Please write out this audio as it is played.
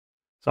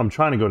So I'm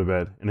trying to go to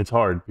bed, and it's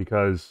hard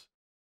because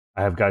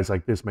I have guys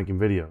like this making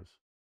videos.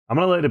 I'm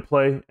going to let it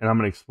play, and I'm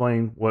going to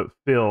explain what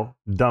Phil,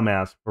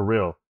 dumbass for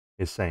real,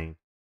 is saying.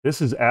 This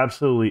is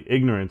absolutely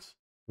ignorance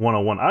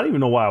 101. I don't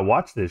even know why I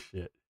watch this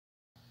shit.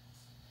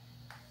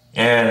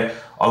 And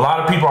a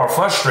lot of people are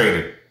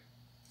frustrated.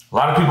 A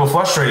lot of people are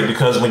frustrated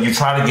because when you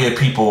try to give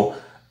people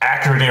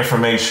accurate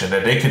information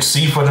that they could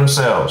see for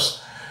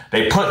themselves,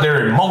 they put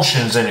their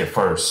emotions in it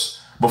first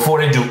before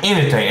they do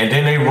anything, and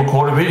then they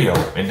record a video,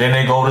 and then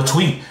they go to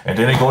tweet, and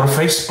then they go to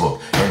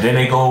Facebook, and then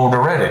they go to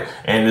Reddit,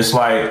 and it's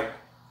like,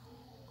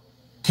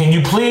 can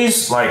you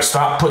please like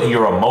stop putting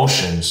your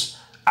emotions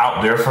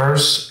out there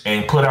first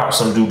and put out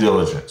some due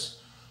diligence?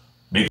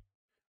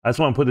 I just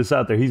want to put this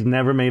out there. He's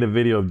never made a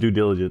video of due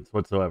diligence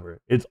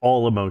whatsoever. It's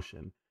all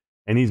emotion.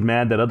 And he's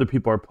mad that other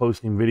people are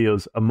posting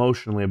videos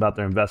emotionally about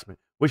their investment,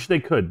 which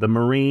they could. The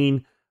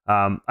Marine,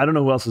 I don't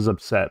know who else is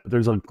upset, but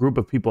there's a group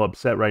of people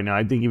upset right now.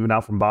 I think even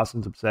out from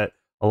Boston's upset.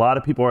 A lot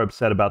of people are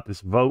upset about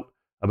this vote.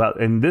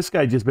 And this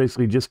guy just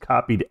basically just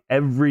copied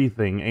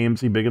everything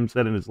AMC Bigum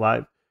said in his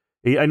live.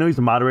 I know he's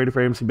the moderator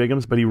for AMC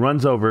Bigums, but he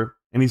runs over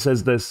and he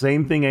says the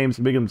same thing AMC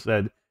Bigum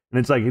said. And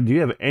it's like, do you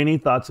have any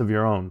thoughts of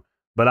your own?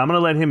 But I'm going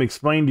to let him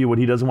explain to you what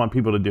he doesn't want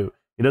people to do.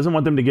 He doesn't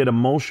want them to get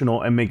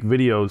emotional and make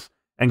videos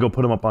and go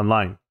put them up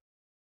online.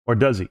 Or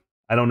does he?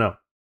 I don't know.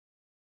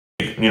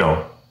 You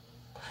know,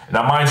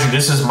 now mind you,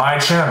 this is my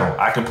channel.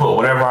 I can put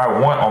whatever I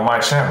want on my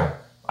channel.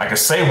 I can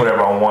say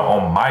whatever I want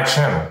on my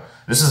channel.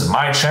 This is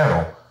my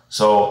channel.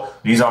 So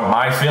these are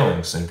my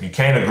feelings. And if you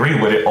can't agree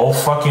with it, oh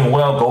fucking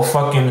well, go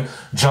fucking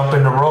jump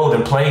in the road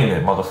and play in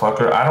it,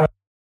 motherfucker. I don't.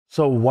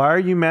 So why are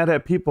you mad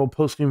at people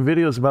posting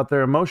videos about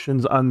their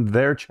emotions on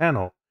their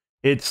channel?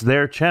 It's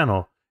their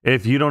channel.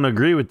 If you don't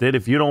agree with it,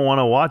 if you don't want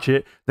to watch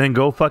it, then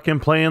go fucking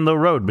play in the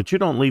road. But you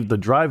don't leave the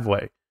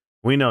driveway.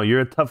 We know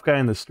you're a tough guy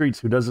in the streets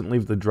who doesn't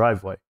leave the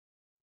driveway.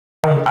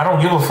 I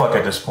don't give a fuck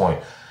at this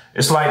point.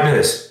 It's like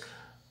this.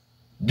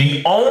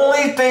 The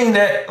only thing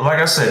that, like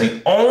I said,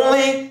 the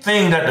only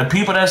thing that the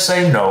people that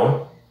say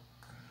no,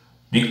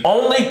 the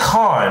only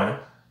con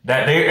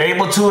that they're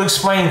able to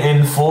explain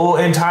in full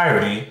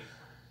entirety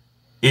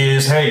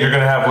is, hey, you're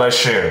going to have less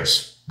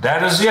shares.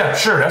 That is, yeah,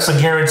 sure. That's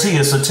a guarantee.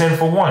 It's a 10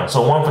 for 1.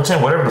 So 1 for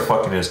 10, whatever the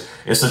fuck it is.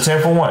 It's a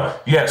 10 for 1.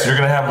 Yes, you're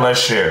going to have less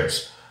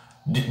shares.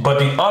 But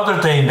the other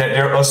thing that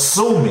they're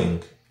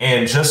assuming,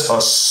 and just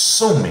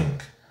assuming,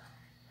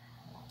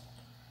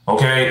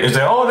 okay, is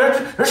that, oh, they're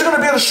just going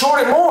to be able to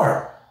short it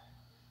more.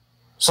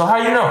 So how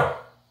you know?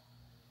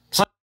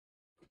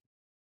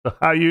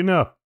 How you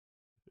know?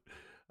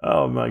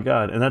 Oh my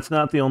God. And that's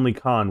not the only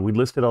con. We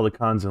listed all the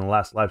cons in the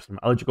last live stream.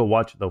 I'll let you go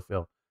watch it though,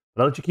 Phil.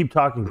 But I'll let you keep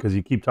talking because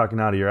you keep talking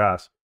out of your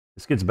ass.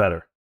 This gets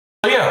better.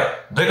 Yeah,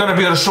 they're going to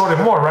be able to short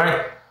it more,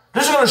 right?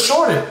 They're just going to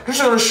short it. They're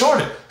just going to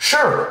short it.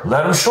 Sure,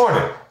 let them short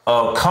it.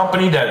 A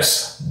company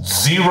that's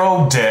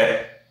zero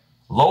debt,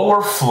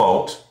 lower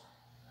float,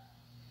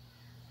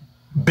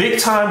 big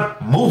time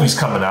movies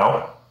coming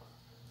out,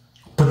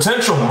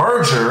 potential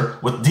merger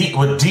with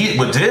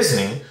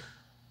Disney,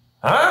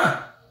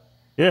 huh?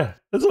 Yeah,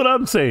 that's what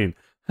I'm saying.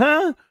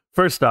 Huh?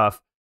 First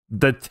off,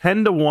 the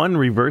 10-to-1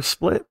 reverse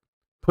split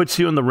puts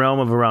you in the realm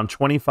of around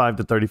 $25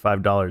 to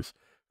 $35.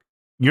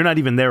 You're not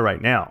even there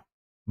right now.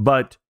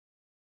 But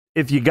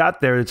if you got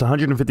there, it's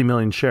 150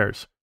 million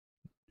shares.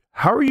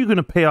 How are you going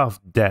to pay off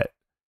debt?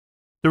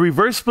 The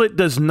reverse split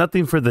does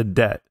nothing for the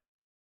debt.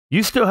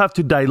 You still have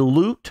to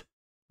dilute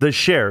the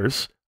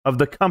shares of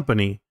the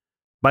company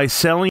by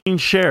selling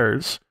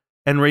shares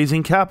and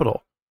raising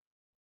capital.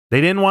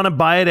 They didn't want to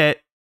buy it at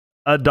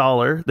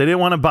 $1. They didn't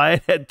want to buy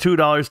it at $2,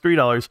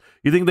 $3.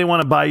 You think they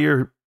want to buy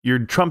your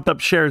trumped up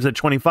shares at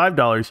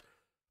 $25?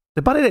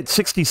 They bought it at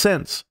 60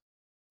 cents.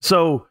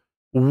 So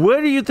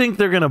where do you think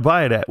they're going to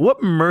buy it at?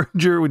 What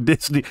merger with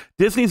Disney?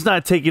 Disney's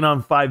not taking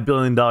on $5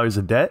 billion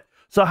of debt.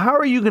 So how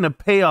are you going to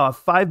pay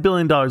off $5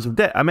 billion of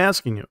debt? I'm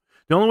asking you.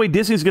 The only way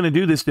Disney's going to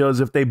do this deal is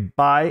if they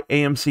buy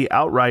AMC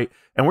outright,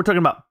 and we're talking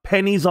about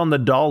pennies on the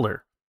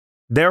dollar.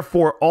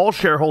 Therefore, all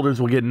shareholders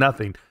will get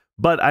nothing.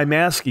 But I'm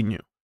asking you,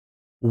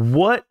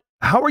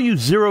 how are you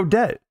zero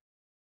debt?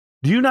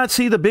 Do you not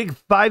see the big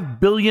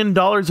 $5 billion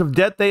of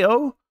debt they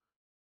owe?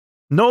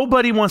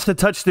 Nobody wants to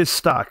touch this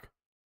stock.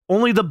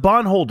 Only the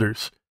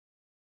bondholders.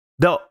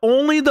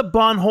 Only the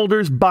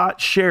bondholders bought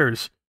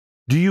shares.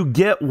 Do you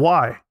get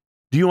why?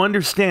 Do you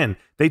understand?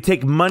 They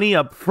take money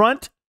up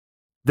front.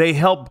 They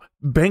help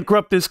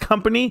bankrupt this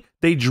company.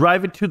 They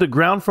drive it to the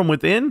ground from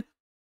within.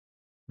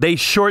 They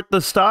short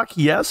the stock,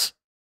 yes.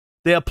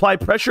 They apply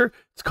pressure.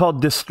 It's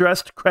called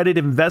distressed credit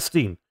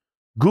investing.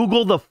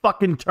 Google the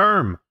fucking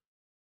term.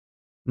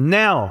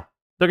 Now,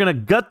 they're going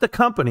to gut the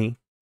company,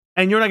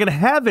 and you're not going to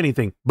have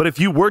anything. But if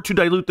you were to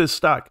dilute this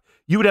stock,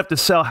 you would have to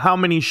sell how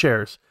many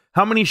shares?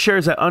 How many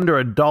shares at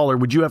under $1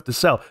 would you have to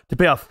sell to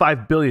pay off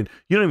 $5 billion?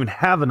 You don't even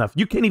have enough.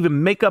 You can't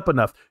even make up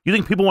enough. You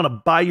think people want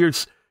to buy your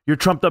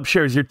trumped up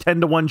shares, your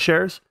 10-to-1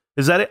 shares?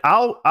 Is that it?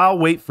 I'll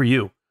wait for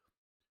you.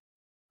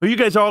 Are you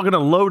guys all going to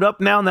load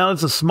up now? Now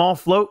it's a small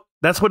float?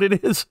 That's what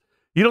it is?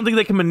 You don't think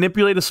they can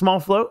manipulate a small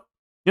float?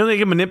 You don't think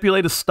they can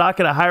manipulate a stock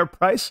at a higher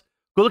price?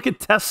 Go look at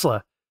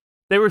Tesla.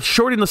 They were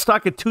shorting the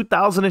stock at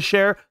 2,000 a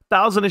share,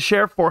 1,000 a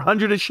share,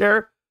 400 a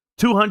share,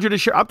 200 a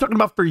share. I'm talking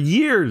about for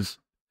years.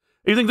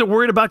 You think they're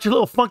worried about your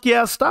little funky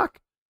ass stock?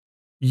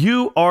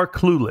 You are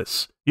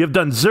clueless. You have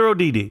done zero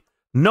DD,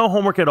 no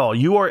homework at all.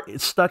 You are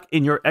stuck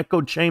in your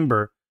echo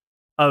chamber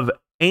of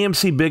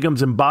AMC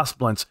Bigums and Boss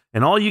Blunts,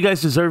 and all you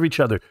guys deserve each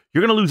other.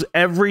 You're going to lose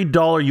every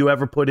dollar you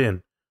ever put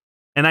in.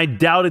 And I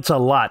doubt it's a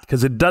lot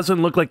because it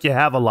doesn't look like you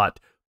have a lot.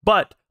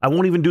 But I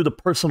won't even do the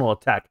personal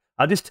attack.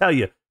 I'll just tell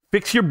you,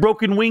 fix your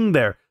broken wing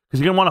there because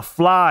you're going to want to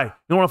fly. You're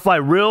going to want to fly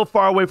real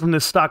far away from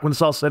this stock when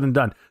it's all said and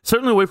done.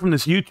 Certainly away from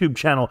this YouTube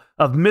channel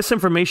of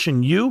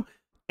misinformation you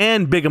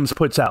and Bigums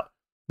puts out.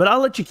 But I'll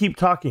let you keep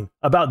talking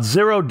about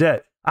zero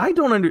debt. I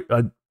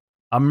don't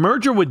a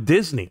merger with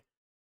Disney.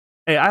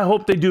 Hey, I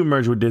hope they do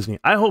merge with Disney.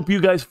 I hope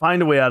you guys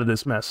find a way out of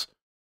this mess.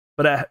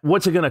 But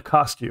what's it going to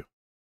cost you?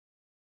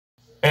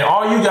 And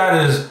all you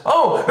got is,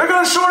 oh, they're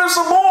going to short it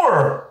some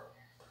more.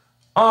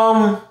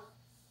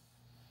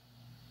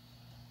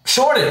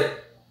 Short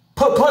it.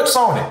 Put puts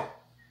on it.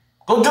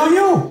 Go do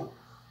you.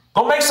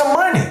 Go make some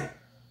money.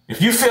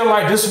 If you feel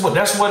like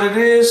that's what it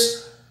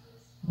is,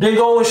 then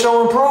go and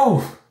show and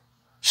prove.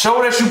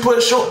 Show that you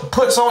put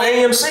puts on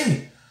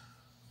AMC.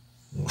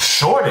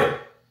 Short it.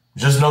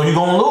 Just know you're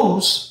going to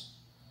lose.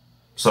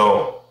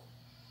 So.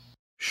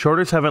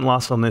 Shorters haven't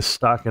lost on this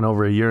stock in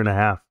over a year and a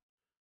half.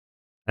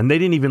 And they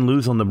didn't even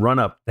lose on the run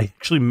up. They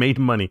actually made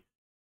money.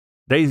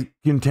 They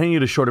continue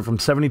to short it from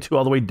 72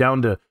 all the way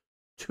down to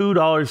 $2,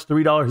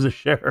 $3 a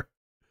share.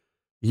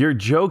 You're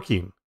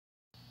joking.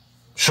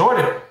 Short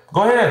it.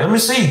 Go ahead. Let me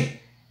see.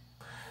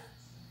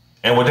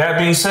 And with that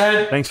being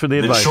said, thanks for the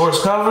advice. The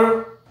shorts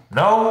cover?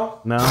 No.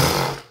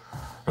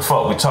 The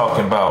fuck we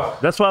talking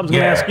about? That's what I was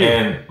going to ask you.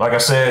 And like I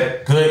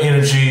said, good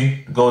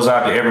energy goes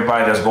out to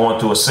everybody that's going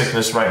through a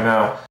sickness right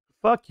now.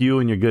 Fuck you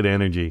and your good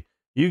energy.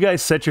 You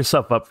guys set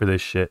yourself up for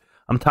this shit.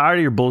 I'm tired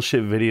of your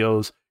bullshit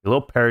videos, your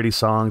little parody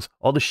songs,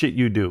 all the shit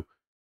you do.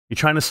 You're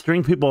trying to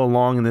string people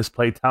along in this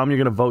play, tell them you're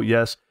going to vote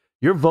yes.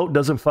 Your vote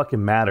doesn't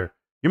fucking matter.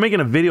 You're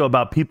making a video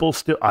about people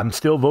I'm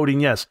still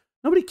voting yes.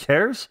 Nobody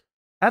cares.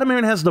 Adam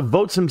Aaron has the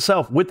votes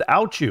himself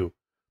without you.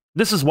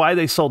 This is why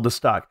they sold the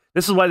stock.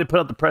 This is why they put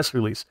out the press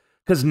release.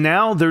 Because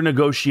now they're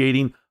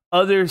negotiating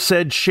other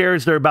said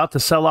shares they're about to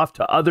sell off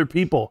to other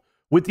people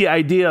with the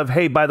idea of,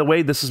 hey, by the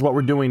way, this is what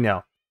we're doing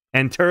now.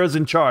 And Tura's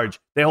in charge.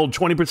 They hold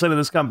 20% of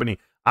this company.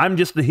 I'm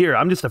just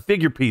I'm just a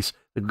figure piece.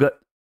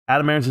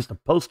 Adam Aaron's just a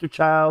poster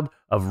child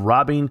of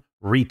robbing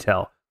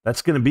retail.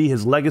 That's going to be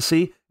his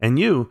legacy. And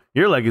your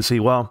legacy,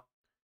 well,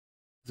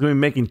 he's going to be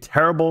making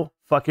terrible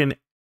fucking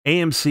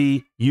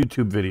AMC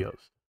YouTube videos.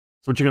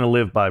 That's what you're going to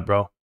live by,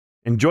 bro.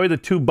 Enjoy the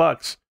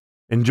 $2.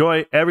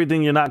 Enjoy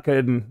everything you're not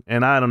getting.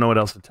 And I don't know what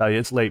else to tell you.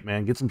 It's late,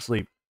 man. Get some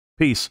sleep.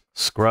 Peace,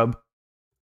 scrub.